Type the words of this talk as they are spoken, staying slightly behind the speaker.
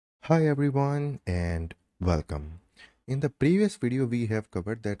Hi everyone and welcome. In the previous video we have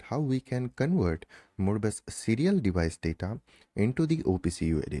covered that how we can convert Modbus serial device data into the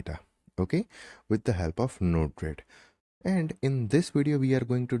OPC-UA data, okay, with the help of NodeRED. And in this video we are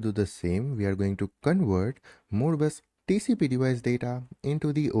going to do the same. We are going to convert Modbus TCP device data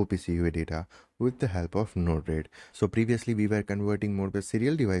into the OPC-UA data with the help of NodeRED. So previously we were converting Modbus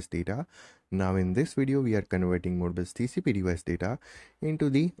serial device data. Now in this video we are converting Modbus TCP device data into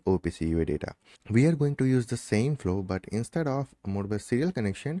the OPC-UA data. We are going to use the same flow, but instead of Modbus serial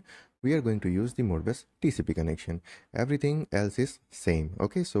connection we are going to use the Modbus TCP connection. Everything else is same.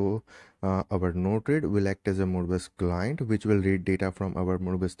 Okay, so our NodeRED will act as a Modbus client which will read data from our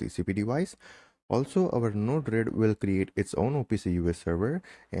Modbus TCP device. Also, our NodeRED will create its own OPC-UA server,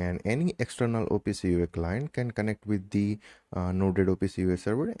 and any external OPC-UA client can connect with the NodeRED OPC-UA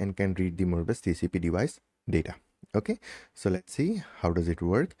server and can read the Modbus TCP device data. Okay, so let's see how does it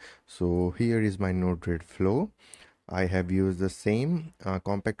work. So here is my NodeRED flow. I have used the same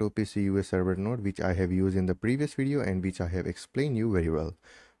compact OPC-UA server node which I have used in the previous video and which I have explained you very well.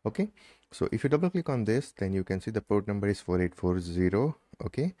 Okay, so if you double click on this, then you can see the port number is 4840.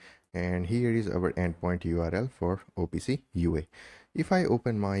 Okay, and here is our endpoint URL for OPC-UA. If I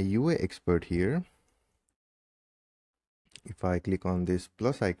open my UA expert here, if I click on this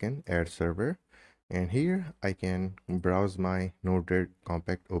plus icon, add server, and here I can browse my NodeRED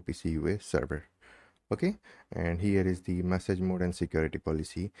compact OPC-UA server. Okay, and here is the message mode and security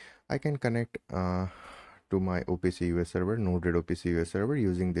policy. I can connect to my OPC-UA server, NodeRED OPC-UA server,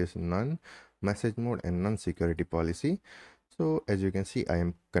 using this none message mode and none security policy. So as you can see, I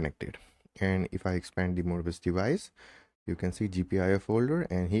am connected. And if I expand the Modbus device, you can see GPIO folder,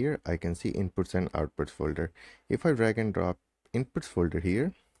 and here I can see inputs and outputs folder. If I drag and drop inputs folder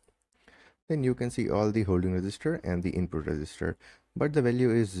here, then you can see all the holding register and the input register, but the value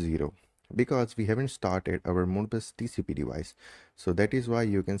is 0 because we haven't started our Modbus TCP device. So that is why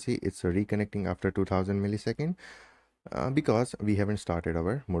you can see it's reconnecting after 2000 millisecond. Because we haven't started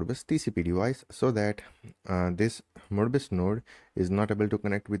our Modbus TCP device, so that this Modbus node is not able to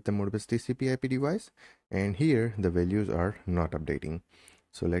connect with the Modbus TCP IP device, and here the values are not updating.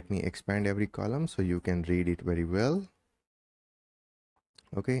 So let me expand every column so you can read it very well.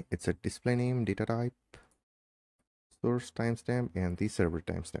 Okay, it's a display name, data type, source timestamp, and the server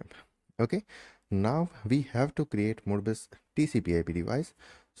timestamp. Okay, now we have to create Modbus TCP IP device.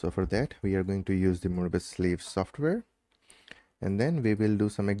 So for that we are going to use the Modbus Slave Software, and then we will do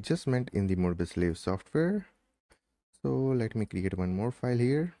some adjustment in the Modbus Slave Software. So let me create one more file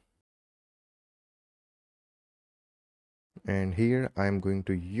here, and here I am going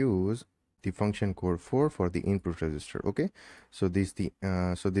to use the function code 4 for the input register. Okay, so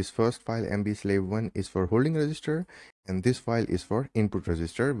this first file MB-slave1 is for holding register, and this file is for input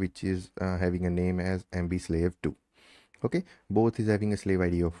register, which is having a name as MB-slave2. Okay, both is having a slave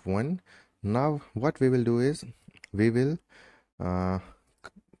ID of 1. Now what we will do is we will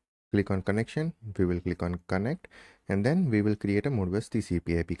click on connection, we will click on connect, and then we will create a Modbus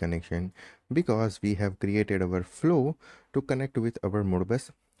TCP IP connection, because we have created our flow to connect with our Modbus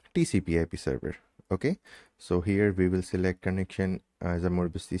TCP IP server. Okay, so here we will select connection as a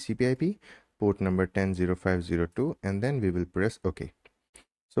Modbus TCP IP, port number 100502, and then we will press OK.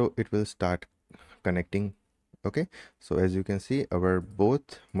 So it will start connecting. Okay, so as you can see, our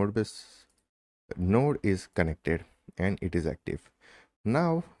both Modbus node is connected and it is active.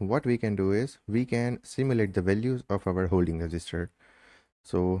 Now what we can do is we can simulate the values of our holding register.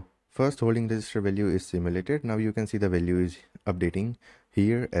 So first holding register value is simulated. Now you can see the value is updating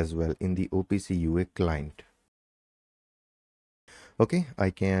here as well in the OPC-UA client. Okay,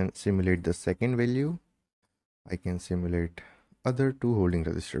 I can simulate the second value. I can simulate other two holding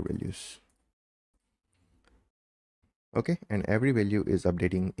register values. Okay, and every value is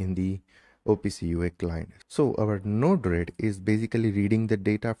updating in the OPC-UA client. So our NodeRED is basically reading the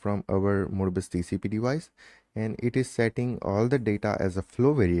data from our Modbus TCP device, and it is setting all the data as a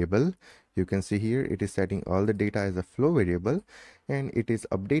flow variable. You can see here it is setting all the data as a flow variable, and it is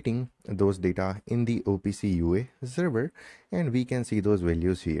updating those data in the OPC-UA server, and we can see those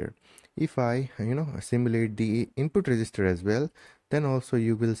values here. If I simulate the input register as well, then also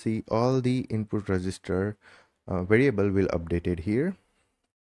you will see all the input register variable will update it here.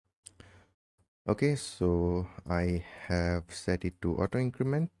 Okay, so I have set it to auto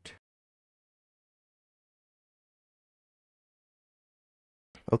increment.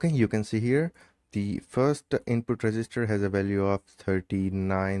 Okay, you can see here the first input register has a value of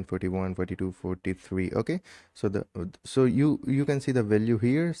 39, 41, 42, 43. Okay, so you can see the value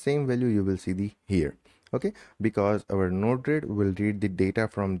here, same value you will see the here. okay, because our NodeRED will read the data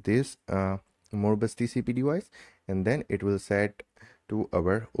from this Modbus TCP device, and then it will set to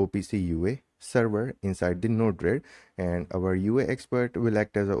our OPC-UA server inside the NodeRED, and our UA expert will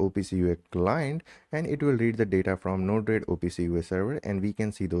act as a OPC-UA client, and it will read the data from NodeRED OPC-UA server, and we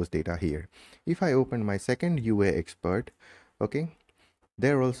can see those data here. If I open my second UA expert, okay,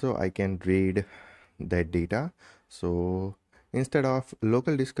 there also I can read that data. So instead of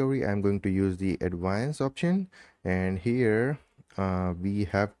local discovery, I'm going to use the advanced option, and here we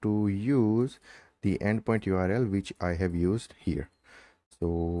have to use the endpoint URL which I have used here.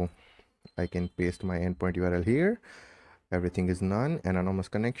 So I can paste my endpoint URL here. Everything is none, anonymous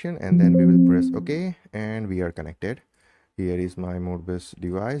connection, and then we will press OK, and we are connected. Here is my Modbus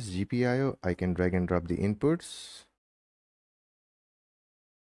device, GPIO. I can drag and drop the inputs.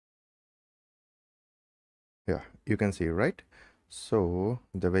 Yeah, you can see, right? So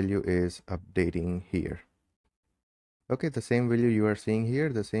the value is updating here. Okay, the same value you are seeing here,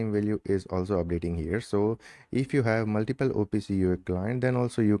 the same value is also updating here. So if you have multiple OPC-UA client, then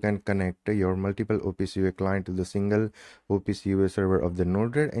also you can connect your multiple OPC-UA client to the single OPC-UA server of the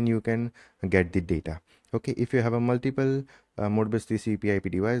NodeRED, and you can get the data. Okay, if you have a multiple Modbus TCP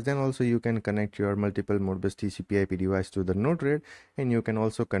IP device, then also you can connect your multiple Modbus TCP IP device to the NodeRED, and you can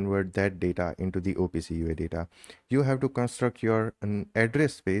also convert that data into the OPC-UA data. You have to construct your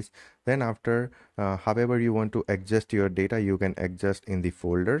address space. Then after however you want to adjust your data, you can adjust in the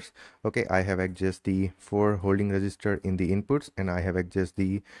folders. Okay, I have adjusted the 4 holding register in the inputs, and I have adjusted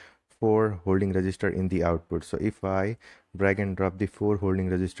the 4 holding register in the output. So if I drag and drop the 4 holding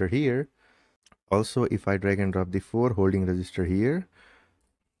register here, also if I drag and drop the 4 holding register here,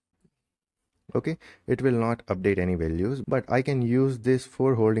 okay, it will not update any values, but I can use this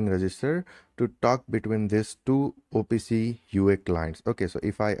 4 holding register to talk between these two OPC-UA clients. Okay, so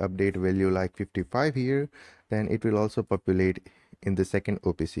if I update value like 55 here, then it will also populate in the second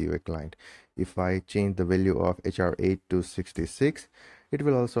OPC-UA client. If I change the value of HR8 to 66, it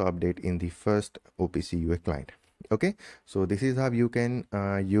will also update in the first OPC-UA client. Okay, so this is how you can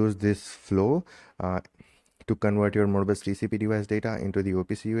use this flow to convert your Modbus TCP device data into the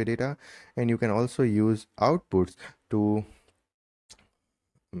OPC-UA data, and you can also use outputs to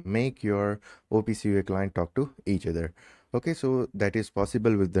make your OPC-UA client talk to each other. Okay, so that is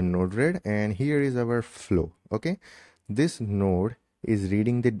possible with the NodeRED, and here is our flow. Okay, this node is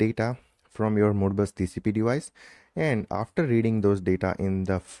reading the data from your Modbus TCP device, and after reading those data in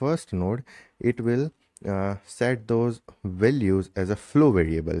the first node, it will set those values as a flow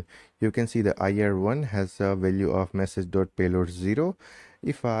variable. You can see the IR1 has a value of message.payload0.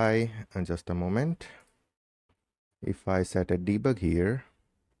 If I just a moment, if I set a debug here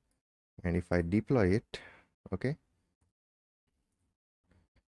and if I deploy it, okay,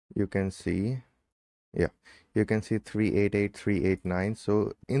 you can see, yeah, you can see 388 389.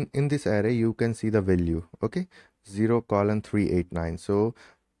 So in this array you can see the value, okay, 0:389. So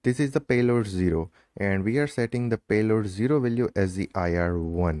this is the payload 0, and we are setting the payload 0 value as the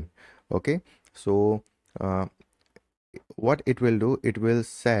IR1. Okay, so what it will do, it will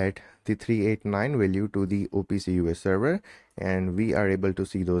set the 389 value to the OPC-UA server, and we are able to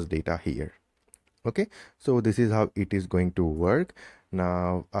see those data here. Okay, so this is how it is going to work.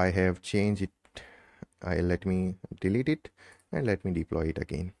 Now I have changed it. Let me delete it and let me deploy it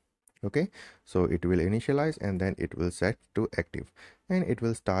again. Okay, so it will initialize and then it will set to active, and it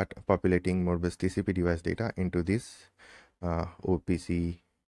will start populating Modbus TCP device data into this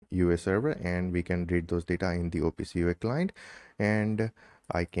OPC-UA server, and we can read those data in the OPC-UA client, and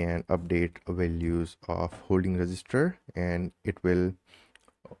I can update values of holding register, and it will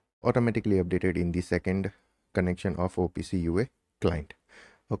automatically updated in the second connection of OPC-UA client.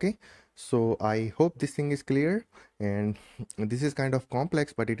 Okay, so I hope this thing is clear, and this is kind of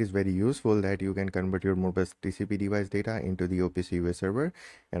complex, but it is very useful that you can convert your Modbus TCP device data into the OPC-UA server,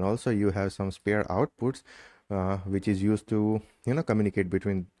 and also you have some spare outputs which is used to communicate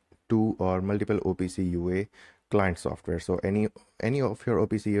between two or multiple OPC-UA client software. So any of your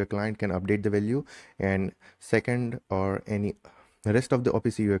OPC-UA client can update the value, and second or any rest of the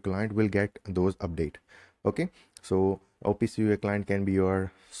OPC-UA client will get those update. Okay, so OPC-UA client can be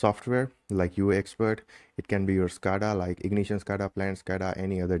your software like UA Expert. It can be your SCADA like Ignition SCADA, Plant SCADA,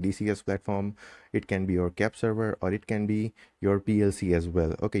 any other DCS platform. It can be your CAP server, or it can be your PLC as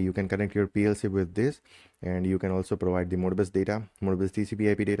well. Okay, you can connect your PLC with this, and you can also provide the Modbus data, Modbus TCP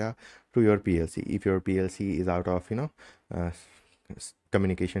IP data to your PLC if your PLC is out of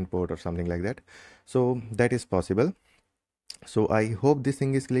communication port or something like that. So that is possible. So I hope this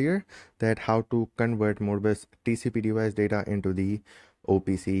thing is clear, that how to convert Modbus TCP device data into the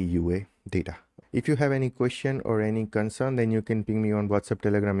OPC-UA data. If you have any question or any concern, then you can ping me on WhatsApp,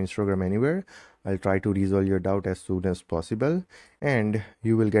 Telegram, Instagram, anywhere. I'll try to resolve your doubt as soon as possible, and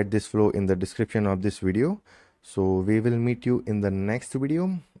you will get this flow in the description of this video. So we will meet you in the next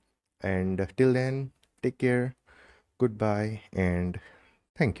video, and till then, take care, goodbye, and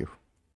thank you.